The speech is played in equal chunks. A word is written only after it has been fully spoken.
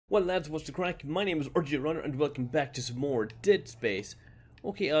Well lads, what's the crack? My name is RJ Runner and welcome back to some more Dead Space.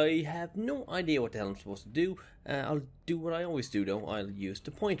 Okay, I have no idea what the hell I'm supposed to do. I'll do what I always do though, I'll use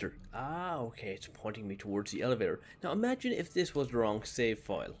the pointer. Ah, okay, it's pointing me towards the elevator. Now imagine if this was the wrong save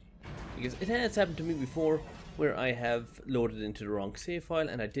file. Because it has happened to me before where I have loaded into the wrong save file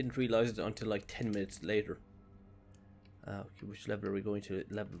and I didn't realise it until like 10 minutes later. Okay, which level are we going to?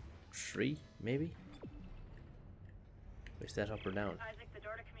 Level 3, maybe? Is that up or down? Isaac, the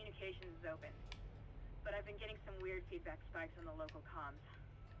door to communications is open. But I've been getting some weird feedback spikes on the local comms.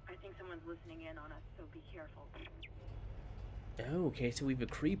 I think someone's listening in on us, so be careful. Okay, so we've a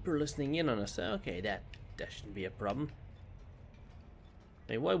creeper listening in on us. Okay, that shouldn't be a problem.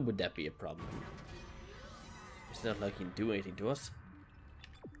 I mean, why would that be a problem? It's not like he can do anything to us.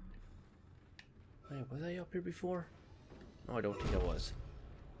 Wait, was I up here before? No, I don't think I was.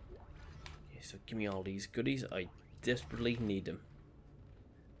 Okay, so give me all these goodies. I desperately need them.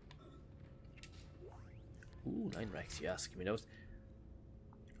 Ooh, 9 racks, yes, give me those.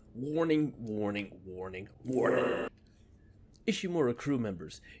 Warning, warning, warning, warning. Ishimura crew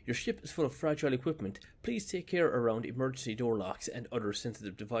members, your ship is full of fragile equipment. Please take care around emergency door locks and other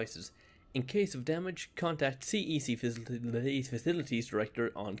sensitive devices. In case of damage, contact CEC Facilities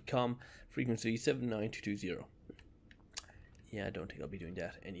Director on COM frequency 79220. Yeah, I don't think I'll be doing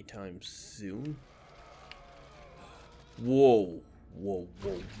that anytime soon. Whoa, whoa,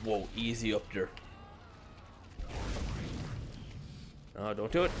 whoa, whoa, easy up there. Oh,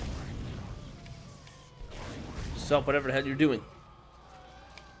 don't do it. Stop whatever the hell you're doing.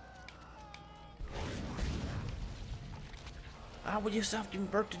 Ah, will you stop giving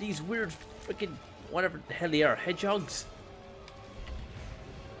birth to these weird freaking whatever the hell they are, hedgehogs?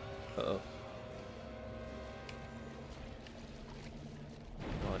 Uh-oh.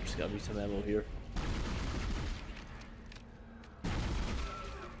 Oh, just got me some ammo here.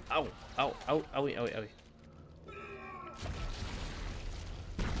 Ow, ow, ow, owie, owie, owie.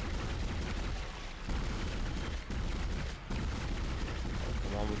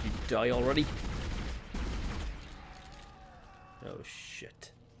 Come on, would you die already? Oh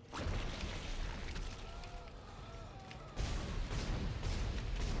shit.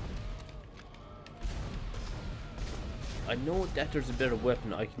 I know that there's a better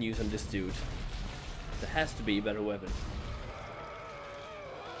weapon I can use on this dude. There has to be a better weapon.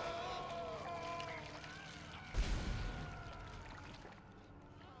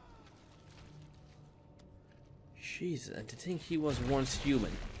 Jesus, and to think he was once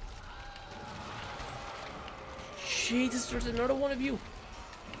human. Jesus, there's another one of you.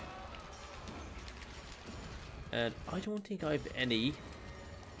 And I don't think I have any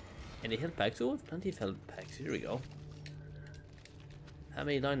health packs. Oh, I have plenty of health packs. Here we go. How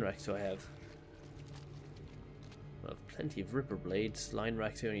many line racks do I have? I have plenty of ripper blades. Line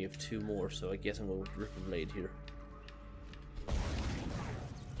racks, I only have 2 more, so I guess I'm going with ripper blade here.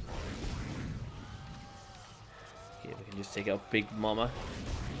 Okay, we can just take out Big Mama.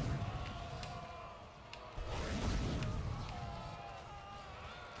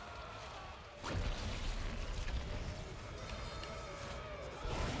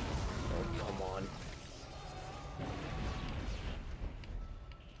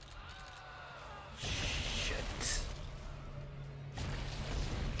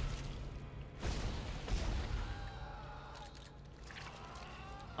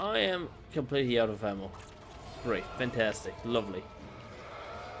 I am completely out of ammo. Great, fantastic, lovely.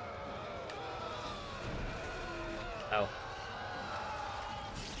 Ow.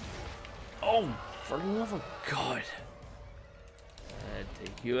 Oh, for the love of God.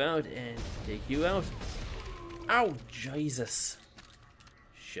 Take you out and take you out. Ow, Jesus.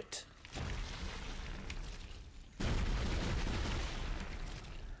 Shit.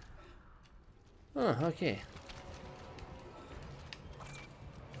 Oh, okay.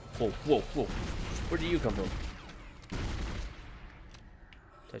 Whoa, whoa, whoa. Where did you come from? I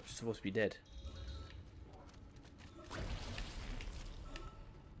thought you're supposed to be dead.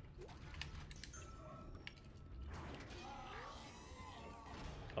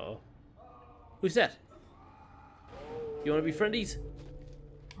 Uh-oh. Who's that? You wanna be friendies?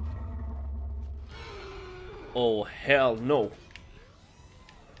 Oh, hell no.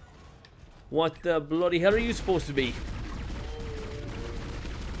 What the bloody hell are you supposed to be?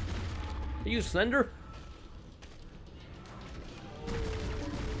 Are you slender?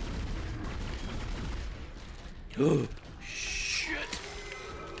 Oh, shit.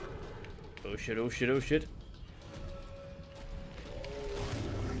 Oh, shit, oh, shit, oh, shit.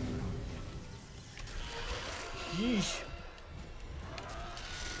 Yeesh.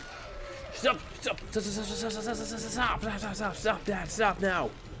 Stop, stop, stop, stop, stop, stop, stop, stop, stop, stop, stop, stop, stop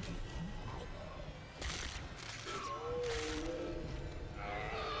now.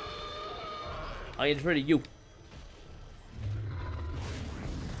 I ain't afraid of you.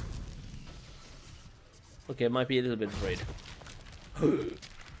 Okay, I might be a little bit afraid.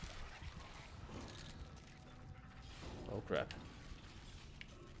 Oh crap.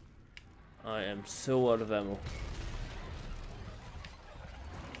 I am so out of ammo.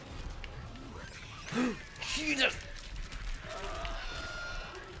 Jesus!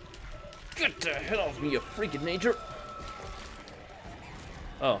 Get the hell off me, you freaking nature!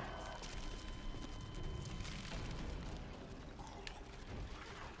 Oh.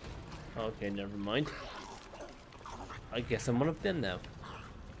 Okay, never mind. I guess I'm one of them now.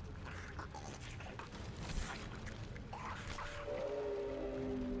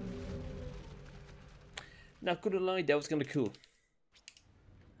 Not gonna lie, that was kinda cool.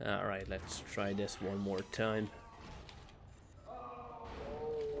 Alright, let's try this one more time.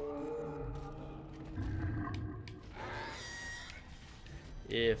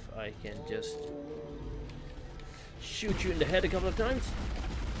 If I can just shoot you in the head a couple of times.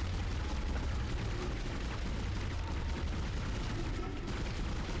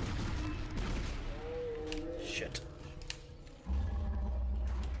 Shit.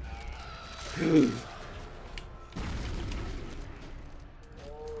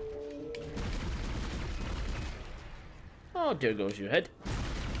 Oh, there goes your head.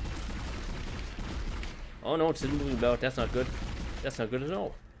 Oh no, it's still moving about. That's not good. That's not good at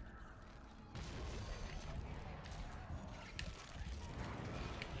all.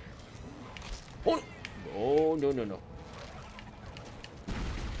 Oh, oh no, no, no.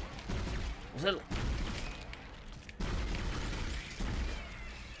 What's that?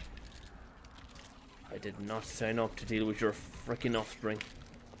 I did not sign up to deal with your freaking offspring.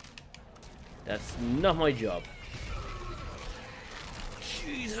 That's not my job.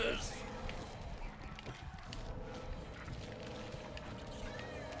 Jesus.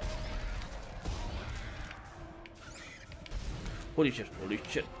 Holy shit, holy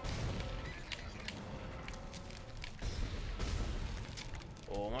shit.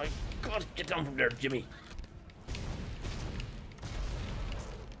 Oh my god, get down from there, Jimmy.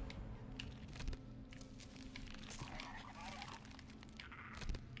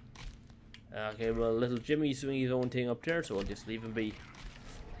 Okay, well, little Jimmy's doing his own thing up there, so I'll just leave him be.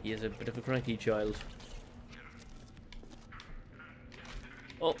 He is a bit of a cranky child.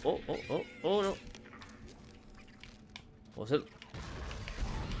 Oh, oh, oh, oh, oh no. What's it?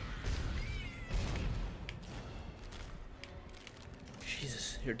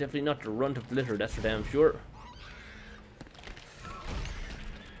 Jesus, you're definitely not the runt of the litter, that's for damn sure.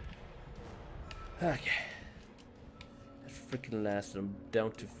 Okay. That freaking last, I'm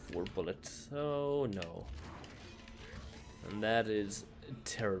down to 4 bullets. Oh no. And that is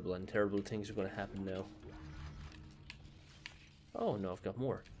terrible, and terrible things are going to happen now. Oh no, I've got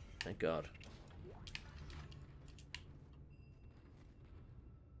more. Thank God.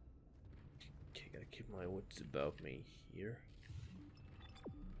 Okay, gotta keep my wits about me here.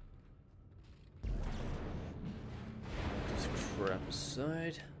 This crap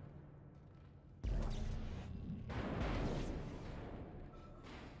aside.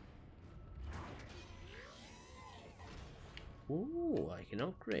 Ooh, I can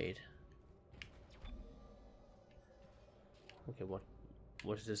upgrade. Okay, what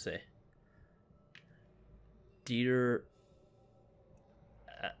does this say? Dear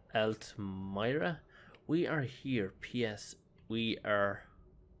Altmira, we are here. P.S. We are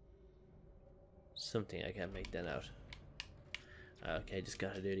something. I can't make that out. Okay, just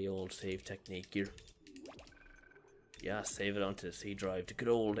gotta do the old save technique here. Yeah, save it onto the C drive. The good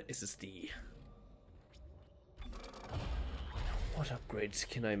old SSD. What upgrades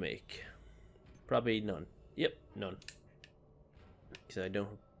can I make? Probably none. Yep, none. Because I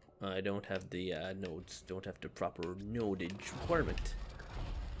don't have the nodes. Don't have the proper nodage requirement.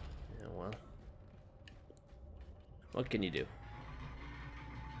 Yeah, well, what can you do?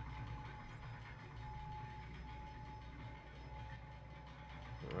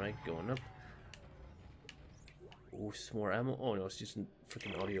 All right, going up. Oh, some more ammo. Oh no, it's just a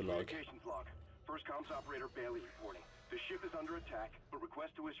freaking audio log. Communications log. First comms operator Bailey reporting. The ship is under attack, but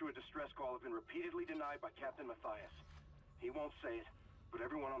requests to issue a distress call have been repeatedly denied by Captain Matthias. He won't say it, but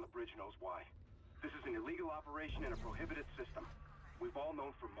everyone on the bridge knows why. This is an illegal operation in a prohibited system. We've all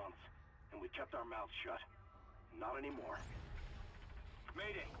known for months, and we kept our mouths shut. Not anymore.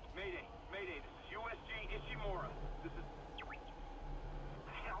 Mayday! Mayday! Mayday! This is USG Ishimura. This is...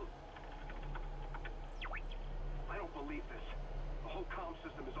 Hell... I don't believe this. The whole comm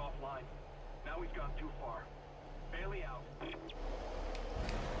system is offline. Now we've gone too far. Bailey out.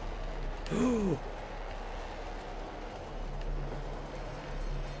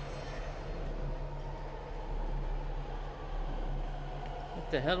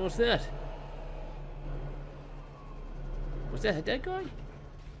 The hell was that? Was that a dead guy?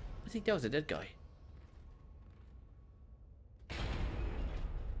 I think that was a dead guy.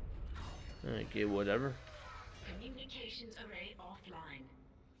 Okay, whatever. Communications array offline.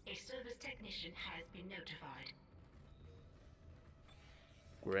 A service technician has been notified.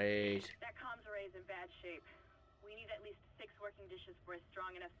 Great. That comms array is in bad shape. We need at least 6 working dishes for a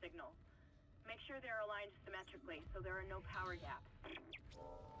strong enough signal. Make sure they're aligned symmetrically so there are no power gaps.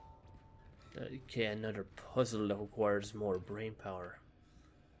 Okay, another puzzle that requires more brain power.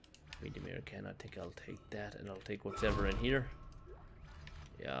 Medium air can. I think I'll take that, and I'll take whatever in here.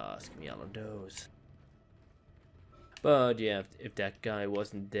 Yes, give me all of those. But yeah, if that guy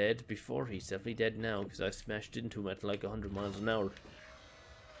wasn't dead before, he's definitely dead now, because I smashed into him at like 100 miles an hour.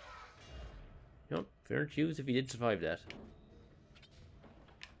 You know, fair choose if he did survive that.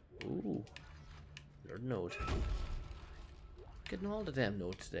 Ooh. Another note. Getting all the damn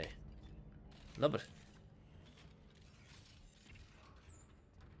notes today. Love it.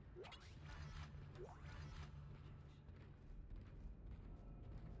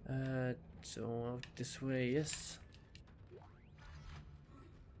 So out this way, yes.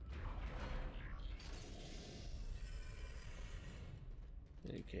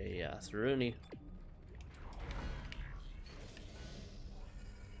 Okay, yeah, Rooney.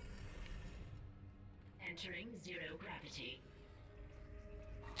 Entering zero gravity.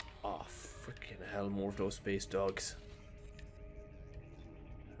 Oh, freaking hell, more of those space dogs.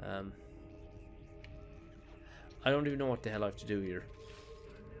 I don't even know what the hell I have to do here.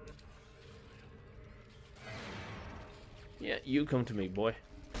 Yeah, you come to me, boy.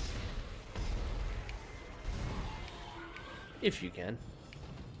 If you can.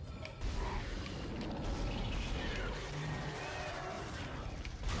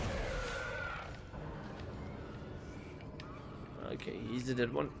 Okay, he's the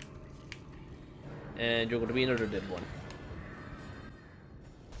dead one. And you're going to be another dead one.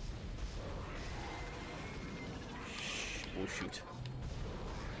 Oh, shoot.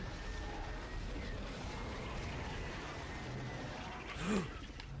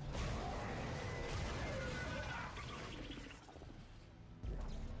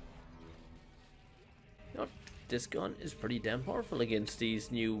 Now, this gun is pretty damn powerful against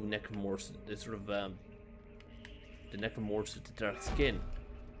these new necromorphs. This sort of, the necromorphs with the dark skin.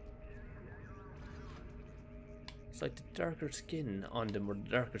 It's like the darker skin on them, or the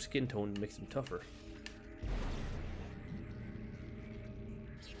darker skin tone makes them tougher.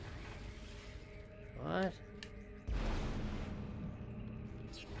 What?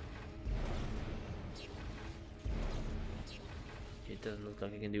 It doesn't look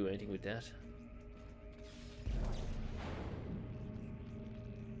like I can do anything with that.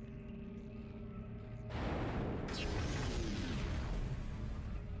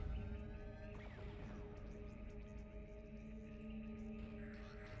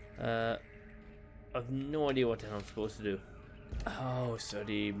 I've no idea what the hell I'm supposed to do. Oh, so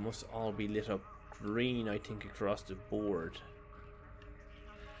they must all be lit up green, I think, across the board.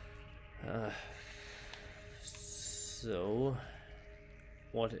 So,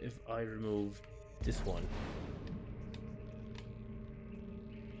 what if I remove this one?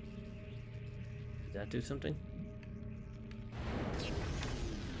 Did that do something?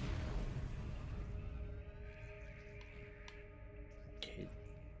 Okay,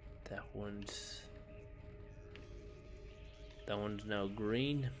 that one's now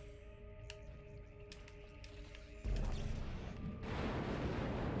green.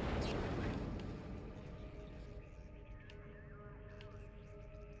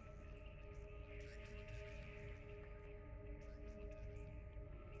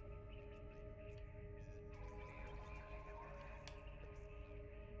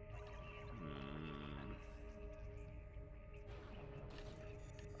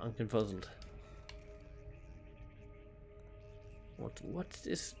 I'm confuzzled. What's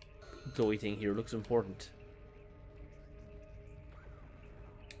this glowy thing here? Looks important.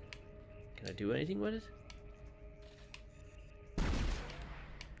 Can I do anything with it?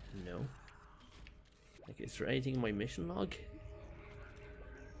 No. Like, is there anything in my mission log?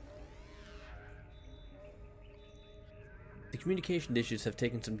 The communication dishes have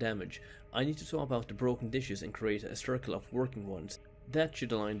taken some damage. I need to swap out the broken dishes and create a circle of working ones. That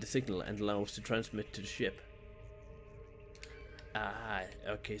should align the signal and allow us to transmit to the ship. Ah,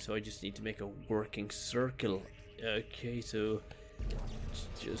 okay, so I just need to make a working circle. Okay, so it's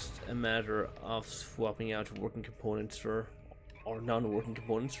just a matter of swapping out working components for, or non-working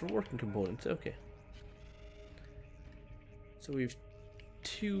components for working components. Okay. So we have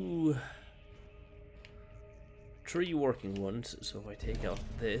two 3 working ones, so if I take out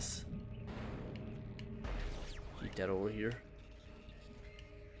this, keep that over here,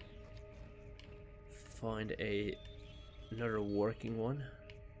 find another working one.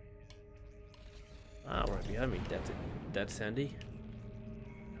 Ah, right behind me. That's it. That's handy.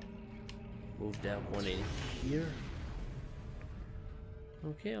 Move that one in here.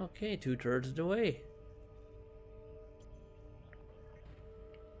 Okay, okay, 2/3 of the way.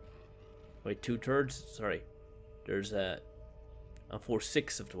 Wait, 2/3? Sorry. There's I'm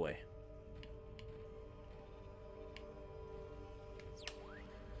 4/6 of the way.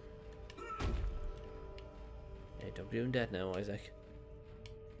 Hey, don't be doing that now, Isaac.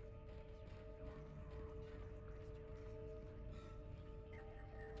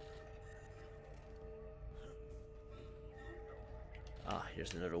 Ah,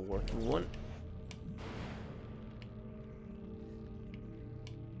 here's another working one.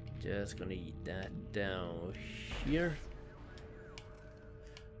 Just gonna eat that down here.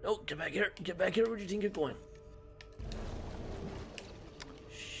 No, get back here! Get back here! Where do you think you're going?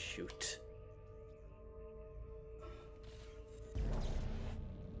 Shoot.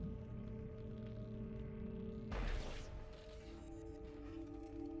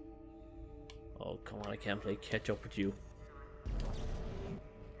 Oh, come on, I can't play catch up with you.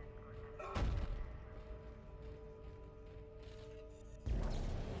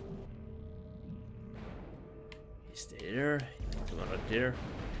 Stay there. Come on right there.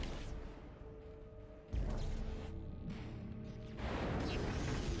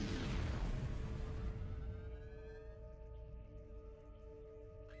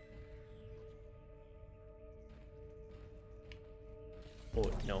 Oh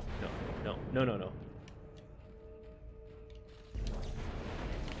no, no, no, no, no, no.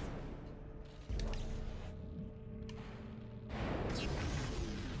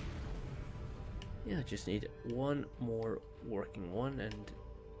 Yeah, I just need one more working one, and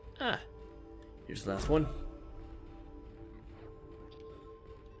here's the last one.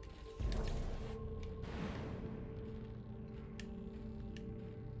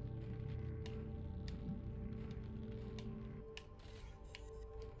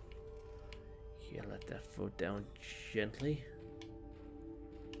 Yeah, let that float down gently.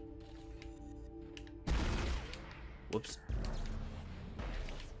 Whoops.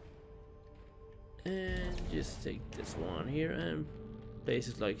 And just take this one here and place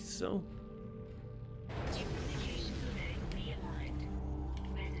it like so. Communications array realigned.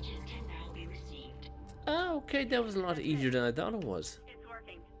 Messages can now be received. Ah, okay, that was a lot easier than I thought it was. It's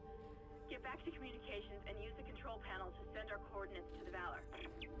working. Get back to communications and use the control panel to send our coordinates to the Valor.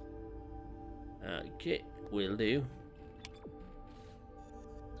 Okay, will do.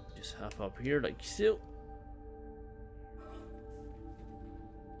 Just hop up here like so.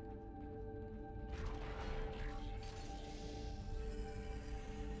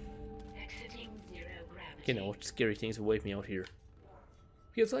 You know, scary things will wake me out here.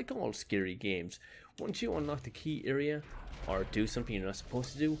 Because like all scary games, once you unlock the key area or do something you're not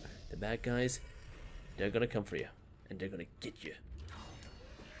supposed to do, the bad guys, they're gonna come for you. And they're gonna get you.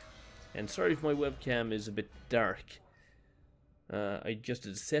 And sorry if my webcam is a bit dark. I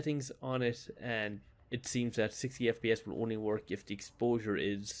adjusted the settings on it and it seems that 60 FPS will only work if the exposure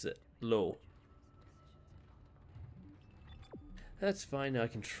is low. That's fine, I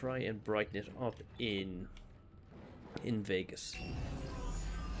can try and brighten it up in Vegas.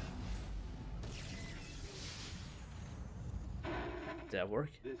 Did that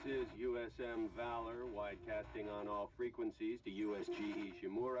work? This is USM Valor, widecasting on all frequencies to USG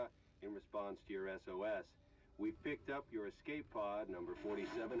Ishimura in response to your SOS. We picked up your escape pod, number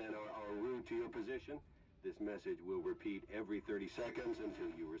 47, and are en route to your position. This message will repeat every 30 seconds until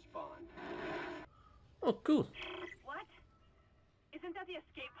you respond. Oh, cool. What? Isn't that the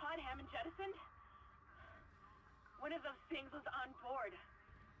escape pod Hammond jettisoned? One of those things was on board.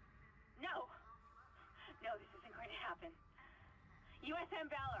 No! No, this isn't going to happen. USM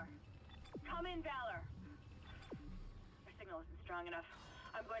Valor! Come in, Valor! Our signal isn't strong enough.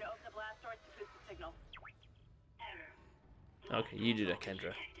 I'm going to open the blast doors to boost the signal. Error. Okay, you do that,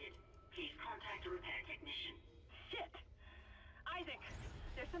 Kendra. Please contact a repair technician. Shit! Isaac,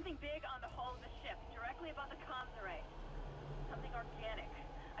 there's something big on the hull of the ship, directly above the comms array. Something organic.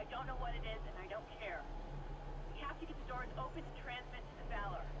 I don't know what it is, and I don't care. We have to get the doors open to transmit to the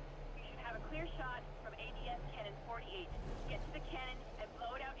Valor. You should have a clear shot from ADS Cannon 48. Get to the cannon and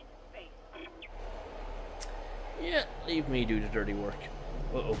blow it out into space. Yeah, leave me do the dirty work.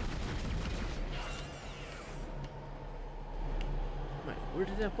 Uh-oh. Right, where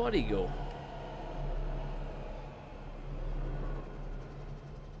did that body go?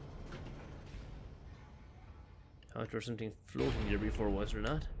 Thought there was something floating here before, was there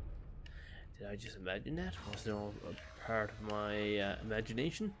not? Did I just imagine that? Was it all a part of my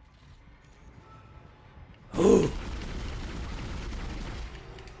imagination? Oh!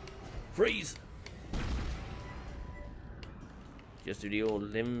 Freeze! Just do the old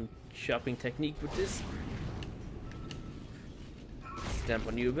limb chopping technique with this. Stamp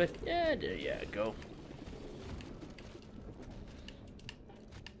on you a bit. Yeah, there you go.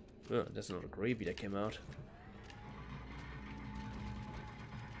 Oh, that's another gravy that came out.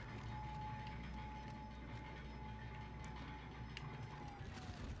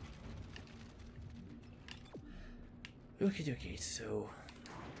 Okay, so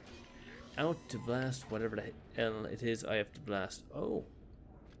out to blast whatever the hell it is I have to blast. Oh.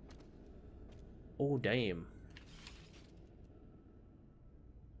 Oh, damn.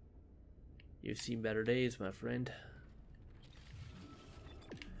 You've seen better days, my friend.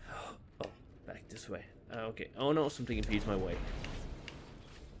 Oh, back this way. Okay. Oh no, something impedes my way.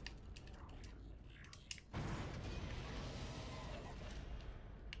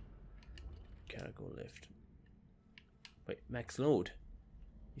 Cargo lift. Wait, max load.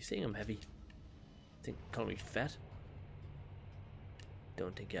 You saying I'm heavy? Think call me fat?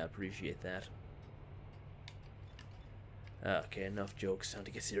 Don't think I appreciate that. Okay, enough jokes. Time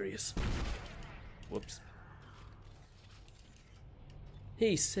to get serious. Whoops.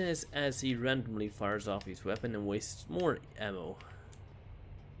 He says as he randomly fires off his weapon and wastes more ammo.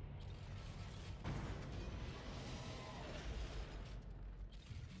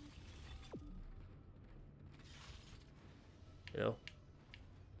 Yo.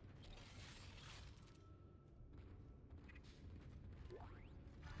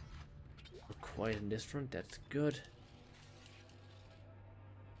 We're quiet in this front, that's good.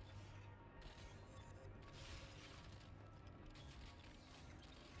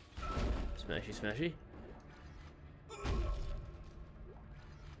 Smashy, smashy.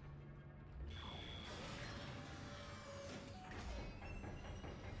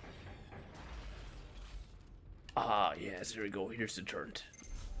 Ah, yes, there we go. Here's the turret.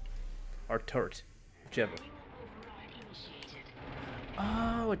 Or turret. Whichever.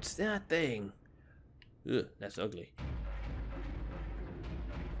 Oh, it's that thing. Ugh, that's ugly.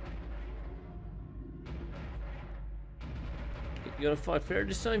 You gonna fight fair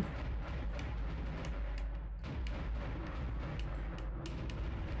this time?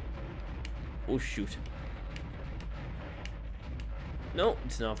 Oh shoot. No,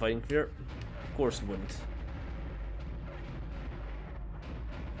 it's not fighting fair. Of course it wouldn't.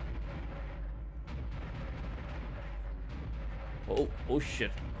 Oh, oh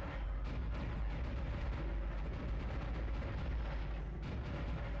shit.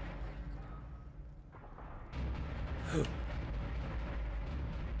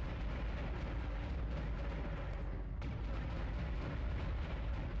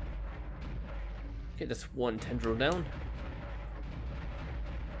 Okay, that's one tendril down.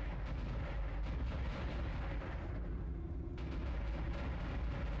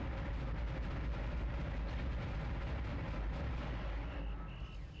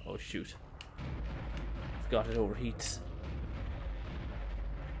 Oh shoot. Forgot it overheats.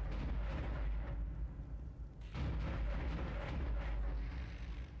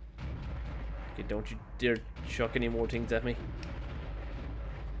 Okay, don't you dare chuck any more things at me.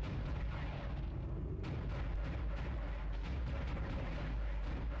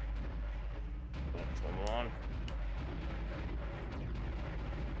 Come on.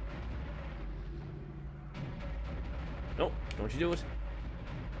 No, don't you do it.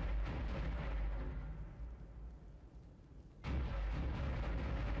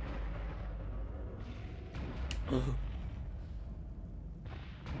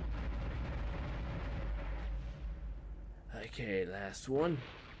 Okay, last one.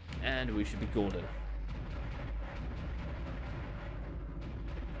 And we should be golden.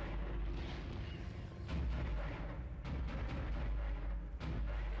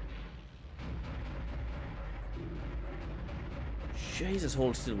 Jesus,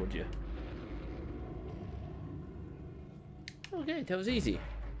 hold still, would you? Okay, that was easy.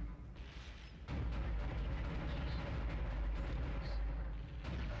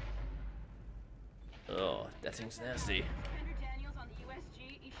 Oh, that thing's nasty. Commander Daniels on the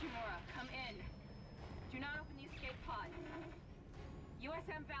USG Ishimura, come in. Do not open the escape pod.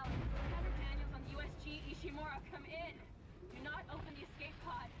 USM Valor, Commander Daniels on the USG Ishimura, come in. Do not open the escape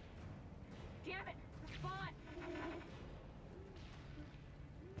pod. Damn it, respond.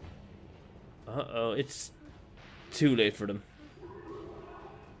 Uh-oh, it's too late for them.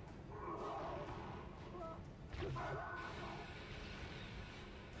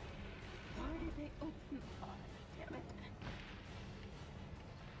 Why did they open the pod? Damn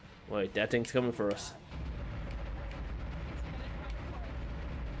Wait, that thing's coming for us.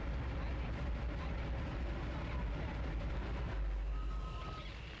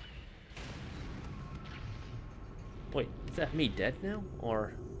 Wait, is that me dead now?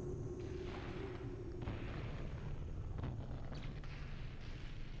 Or...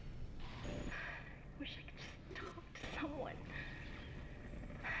 Wish I could just talk to someone.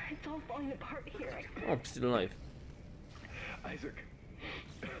 It's all falling apart here. Oh, I'm still alive. Isaac.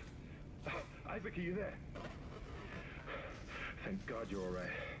 Isaac, are you there? Thank God you're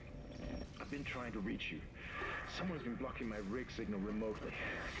alright. I've been trying to reach you. Someone's been blocking my rig signal remotely.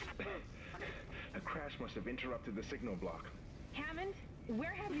 A crash must have interrupted the signal block. Hammond,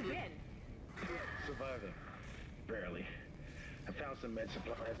 where have you been? Surviving. Barely. I found some med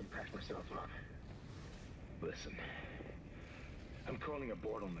supplies and patched myself up. Listen. I'm calling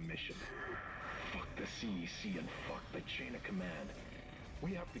aboard on the mission. Fuck the CEC and fuck the chain of command.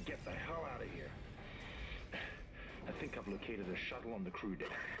 We have to get the hell out of here. I think I've located a shuttle on the crew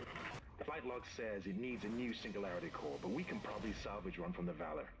deck. The flight log says it needs a new singularity core, but we can probably salvage one from the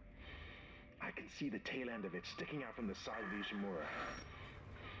Valor. I can see the tail end of it sticking out from the side of the Ishimura.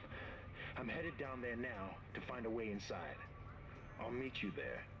 I'm headed down there now to find a way inside. I'll meet you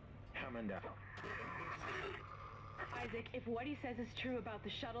there. Hammond out. Isaac, if what he says is true about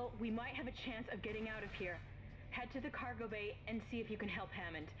the shuttle, we might have a chance of getting out of here. Head to the cargo bay and see if you can help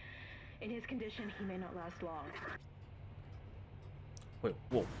Hammond. In his condition, he may not last long. Wait,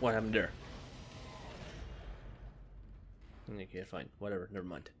 whoa, what happened there? Okay, fine, whatever, never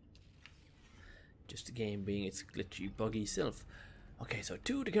mind. Just the game being its glitchy, buggy self. Okay, so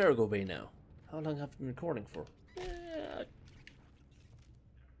to the cargo bay now. How long have I been recording for?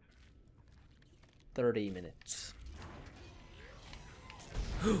 30 minutes.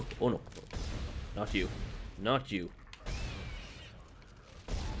 Oh no, not you, not you.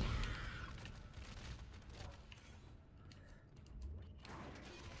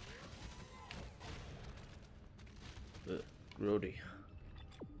 Grody.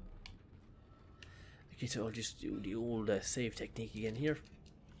 Okay, so I'll just do the old save technique again here.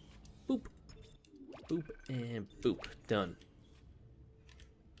 Boop, boop, and boop. Done.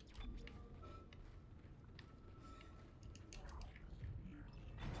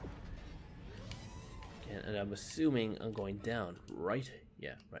 Okay, and I'm assuming I'm going down, right?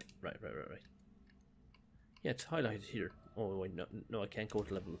 Yeah, right. Yeah, it's highlighted here. Oh wait, no, I can't go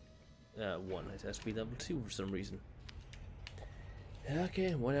to level 1. It has to be level 2 for some reason.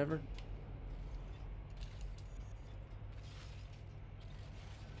 Okay, whatever.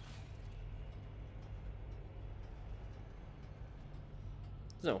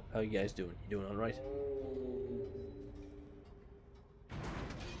 So, how you guys doing? You doing alright?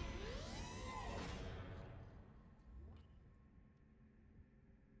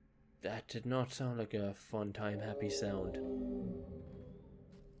 That did not sound like a fun time, happy sound.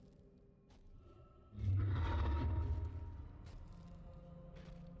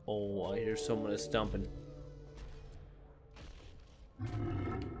 Oh, I hear someone is stomping.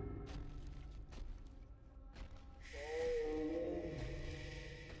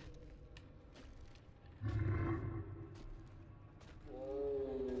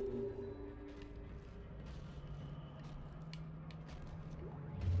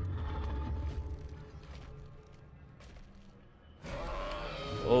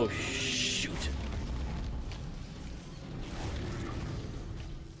 Oh, shoot.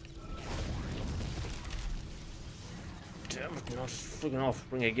 Damn it, not freaking off.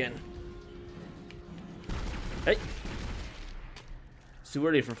 Bring it again. Hey! It's too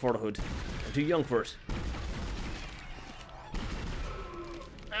early for fatherhood. I'm too young for it.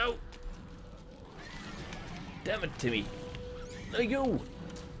 Ow! Damn it, Timmy. Let go!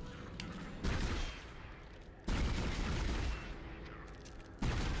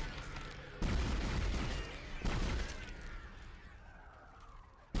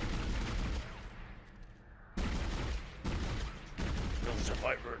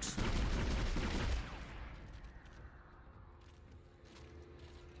 Survivors.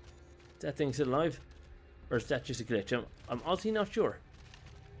 Is that thing still alive? Or is that just a glitch? I'm honestly not sure.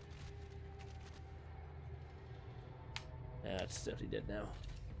 Yeah, it's definitely dead now.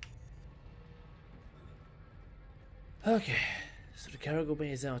 Okay, so the cargo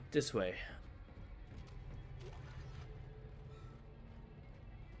bay is out this way.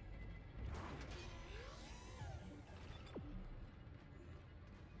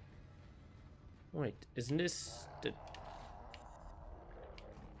 Wait, isn't this the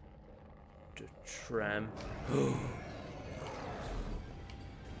tram?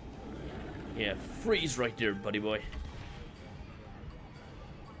 Yeah, freeze right there, buddy boy.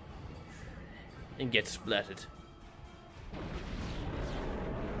 and get splatted.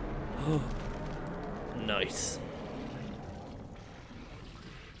 Nice.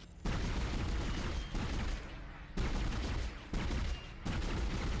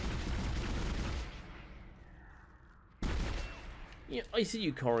 Yeah, I see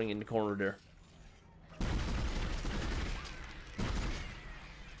you cowering in the corner there.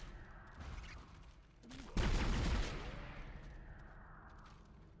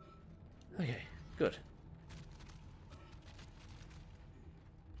 Okay, good.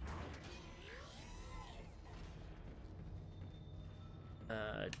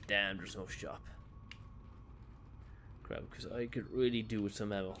 Damn, there's no shop. Crap, because I could really do with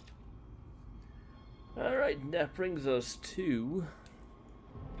some ammo. Alright, and that brings us to...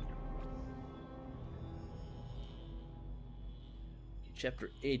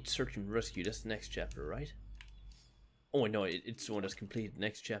 Chapter 8, Search and Rescue. That's the next chapter, right? Oh, no, it's the one that's completed. The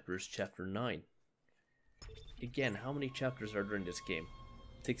next chapter is Chapter 9. Again, how many chapters are there in this game?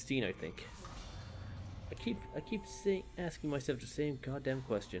 16, I think. I keep asking myself the same goddamn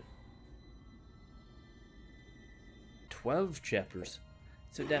question. 12 chapters.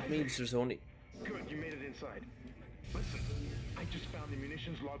 So that means there's only... Good, you made it inside. Listen, I just found the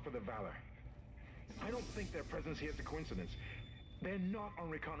munitions log for the Valor. I don't think their presence here is a coincidence. They're not on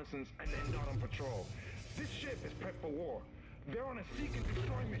reconnaissance and they're not on patrol. This ship is prepped for war. They're on a seek and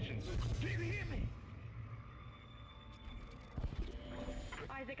destroy mission. Do you hear me?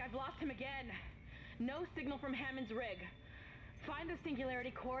 Isaac, I've lost him again. No signal from Hammond's rig. Find the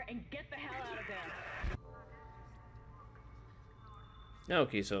Singularity Core and get the hell out of there.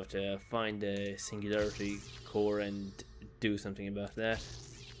 Okay, so to find the Singularity Core and do something about that.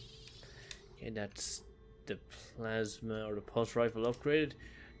 Okay, that's the plasma or the pulse rifle upgraded.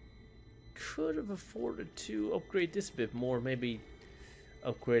 Could have afforded to upgrade this a bit more, maybe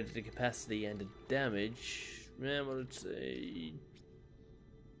upgrade the capacity and the damage. Yeah, well, it's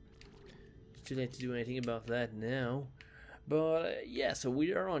too late to do anything about that now. But yeah, so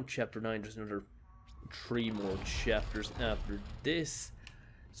we are on chapter 9. There's another 3 more chapters after this.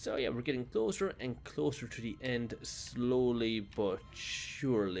 So yeah, we're getting closer and closer to the end, slowly but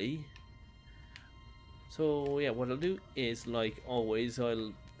surely. So yeah, what I'll do is, like always,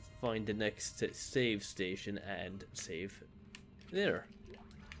 I'll find the next save station and save there.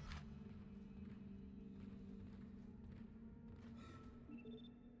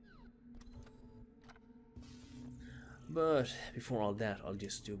 But before all that, I'll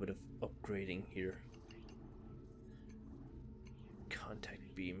just do a bit of upgrading here.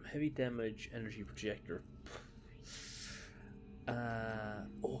 Contact beam, heavy damage, energy projector.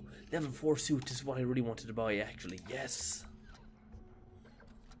 Oh, level 4 suit is what I really wanted to buy, actually. Yes.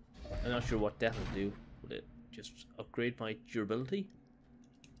 I'm not sure what that'll do. Will it just upgrade my durability?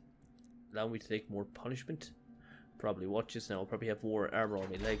 Allow me to take more punishment? Probably. Watch this now. I'll probably have more armor on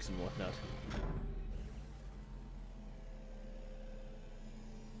my legs and whatnot.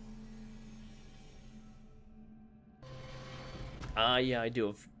 Ah, yeah, I do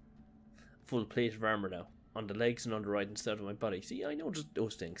have full plate of armor now. On the legs and on the right instead of my body. See, I know just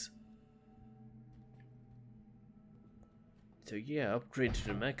those things. So yeah, upgrade to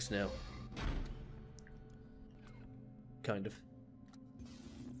the max now. Kind of.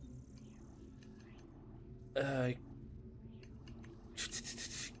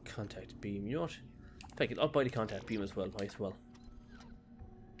 Contact beam, you know what? Heck, I'll buy the contact beam as well, might as well.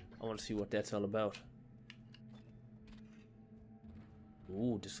 I want to see what that's all about.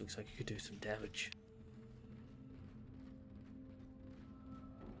 Ooh, this looks like it could do some damage.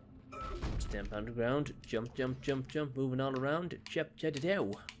 Stamp on the ground, jump, jump, jump, jump, moving all around, chap, chat it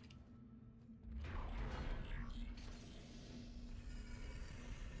out.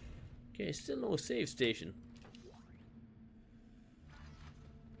 Okay, still no save station.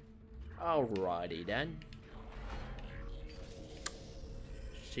 Alrighty then.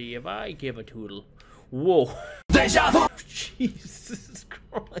 See if I give a toodle. Whoa. Jesus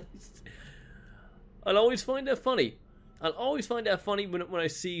Christ. I'll always find that funny. I'll always find that funny when I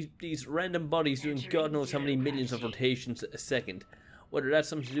see these random bodies doing God knows how many millions of rotations a second. Whether that's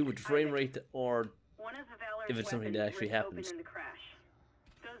something to do with the frame rate or if it's something that actually happens. In the crash.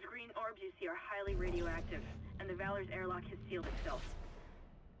 Those green orbs you see are highly radioactive, and the Valor's airlock has sealed itself.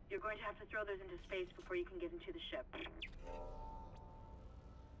 You're going to have to throw those into space before you can get into the ship.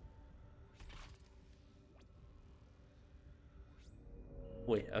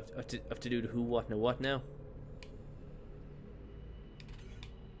 Wait, I have to do the who, what, now what now?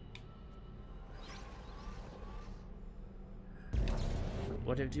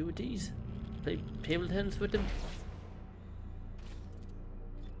 What do I do with these? Play table tennis with them?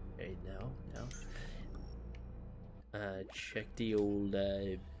 Hey, no. check the old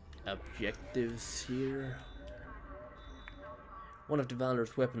objectives here. One of the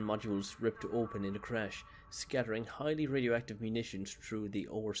Valor's weapon modules ripped open in the crash, scattering highly radioactive munitions through the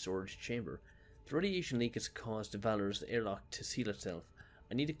ore storage chamber. The radiation leak has caused the Valor's airlock to seal itself.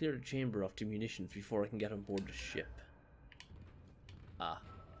 I need to clear the chamber of the munitions before I can get on board the ship.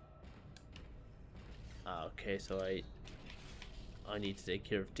 Okay, so I need to take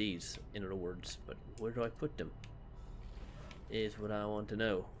care of these, in other words, but where do I put them? Is what I want to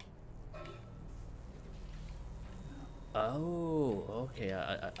know. Oh, okay,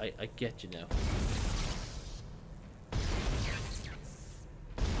 I get you now.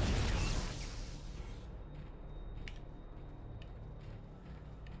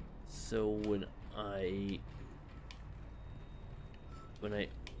 So when I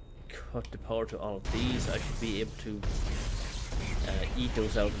cut the power to all of these, I should be able to eat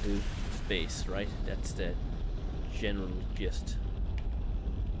those out into space, right? That's the general gist.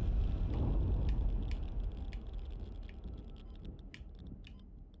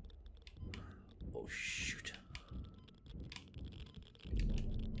 Oh shoot.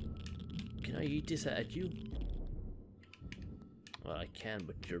 Can I eat this at you? Well, I can,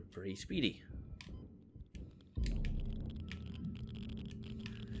 but you're pretty speedy.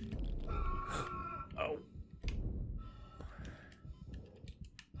 Oh.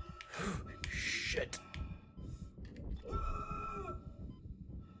 Shit.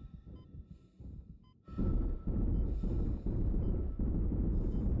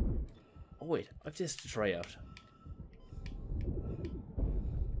 Oh wait, I've this to try out.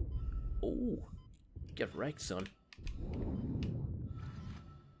 Oh, get wrecked, son.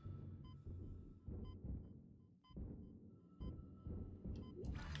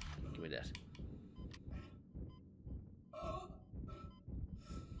 Give me that.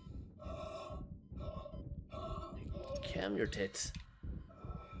 Calm your tits.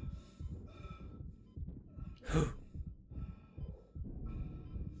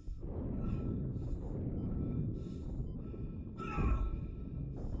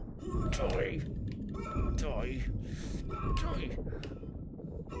 Die. Die. Die.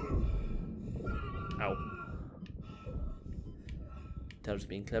 Ow. That was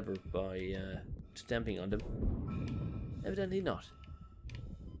being clever by stamping on them. Evidently not.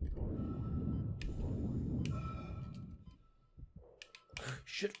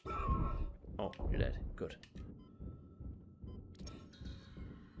 Shit. Oh, you're dead. Good.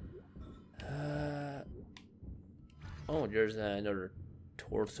 Oh, there's another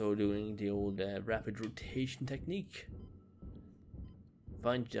torso doing the old rapid rotation technique.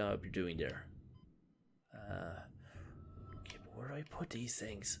 Fine job you're doing there. Okay, but where do I put these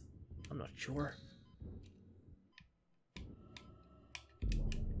things? I'm not sure. Do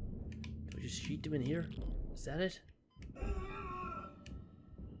I just shoot them in here? Is that it?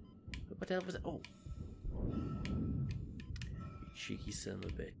 What the hell was that? Oh. You cheeky son of a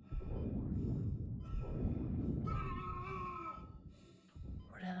bitch.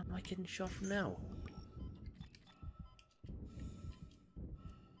 Where the hell am I getting shot from now?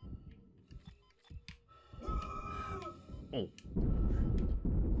 Oh.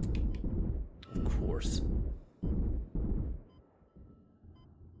 Of course.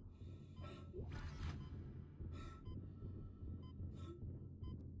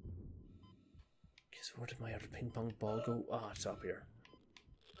 So where did my other ping pong ball go? Ah, it's up here.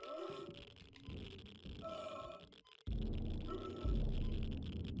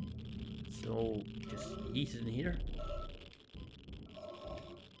 So, just eat it in here?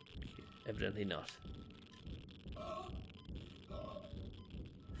 Evidently not.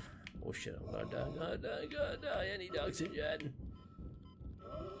 Oh shit, I'm gonna die, gonna die, I need oxygen.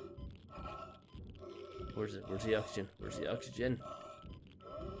 Where's it? Where's the oxygen? Where's the oxygen?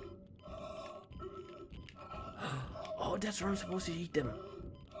 Oh, that's where I'm supposed to eat them.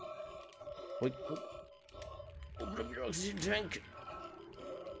 Wait, open up your oxygen tank.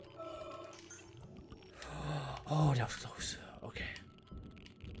 Oh, that was close. Okay.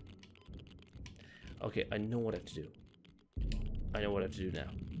 Okay, I know what I have to do. I know what I have to do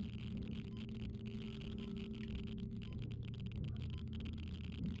now.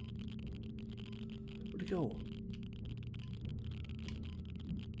 Where'd it go?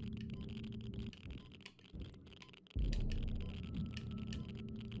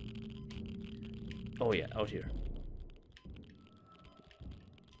 Oh yeah, out here.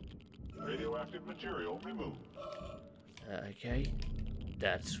 Radioactive material removed. Okay,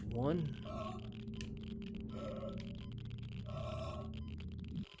 that's one.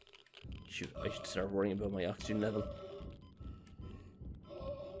 Shoot, I should start worrying about my oxygen level.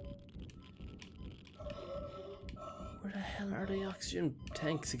 Where the hell hell are the oxygen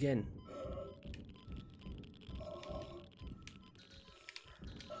tanks again?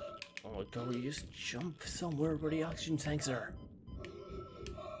 Oh my god, you just jump somewhere where the oxygen tanks are.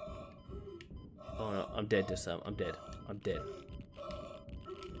 Oh no, I'm dead this time. I'm dead. I'm dead.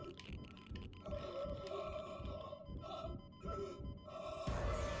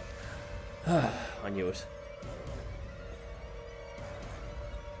 I knew it.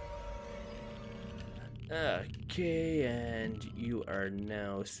 Okay, and you are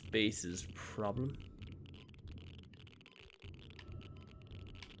now Space's problem.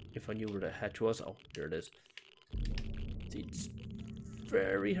 If I knew where the hatch was. Oh, there it is. See, it's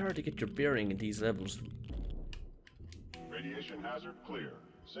very hard to get your bearing in these levels. Radiation hazard clear.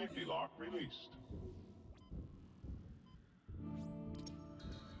 Safety lock released.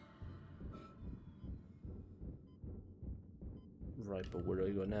 Right, but where do I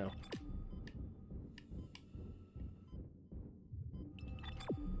go now?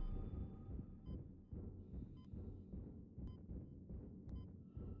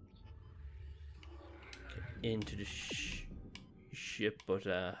 Into the ship, but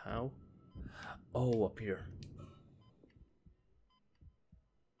how? Oh, up here.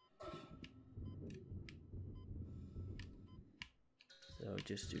 So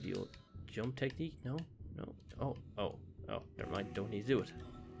just do the old jump technique? No? No? Oh, never mind, don't need to do it.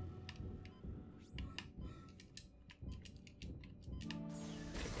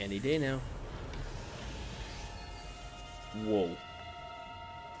 Any day now. Whoa.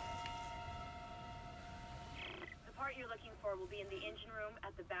 The part you're looking for will be in the engine room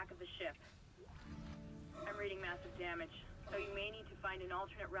at the back of the ship. I'm reading massive damage, so you may need to find an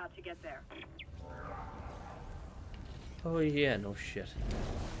alternate route to get there. Oh yeah, no shit.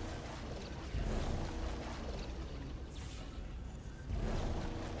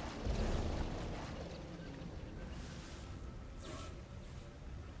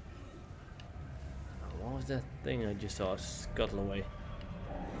 What was that thing I just saw scuttle away? You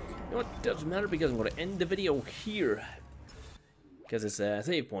know what, it doesn't matter because I'm going to end the video here. Because it's a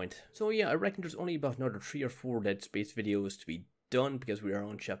save point. So yeah, I reckon there's only about another 3 or 4 Dead Space videos to be done because we are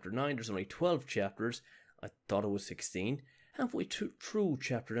on chapter 9. There's only 12 chapters. I thought it was 16. Halfway through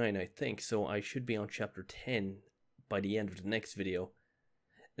chapter 9, I think. So I should be on chapter 10 by the end of the next video.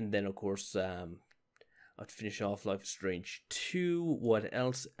 And then, of course, I'll finish off Life is Strange 2. What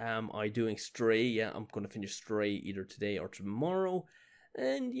else am I doing? Stray. Yeah, I'm going to finish Stray either today or tomorrow.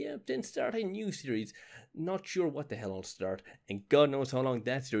 And yeah, then start a new series. Not sure what the hell I'll start. And God knows how long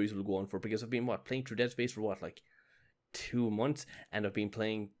that series will go on for. Because I've been, playing through Dead Space for like 2 months. And I've been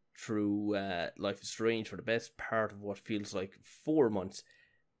playing through Life is Strange for the best part of what feels like 4 months.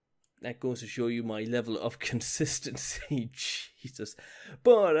 That goes to show you my level of consistency. Jesus.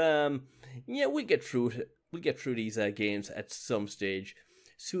 But yeah, we'll get through it. We'll get through these games at some stage,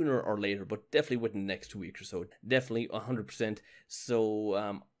 sooner or later, but definitely within the next 2 weeks or so. Definitely 100%.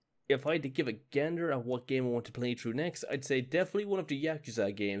 So if I had to give a gander at what game I want to play through next, I'd say definitely one of the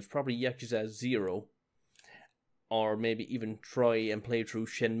Yakuza games, probably Yakuza 0. Or maybe even try and play through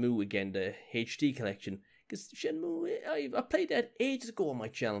Shenmue again, the HD collection. Because Shenmue, I played that ages ago on my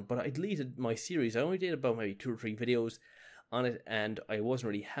channel, but I deleted my series. I only did about maybe 2 or 3 videos on it, and I wasn't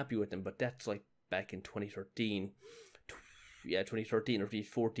really happy with them. But that's like back in 2013. Yeah, 2013 or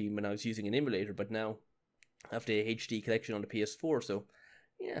 2014 when I was using an emulator. But now I have the HD collection on the PS4, so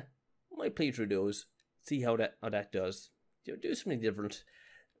yeah, might play through those, see how that does. Do something different,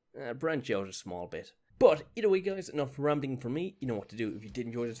 branch out a small bit. But either way, guys, enough rambling from me. You know what to do. If you did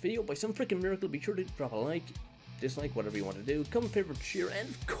enjoy this video, by some freaking miracle, be sure to drop a like, dislike, whatever you want to do. Comment, favorite, share, and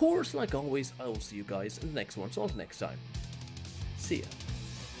of course, like always, I will see you guys in the next one. So until next time, see ya.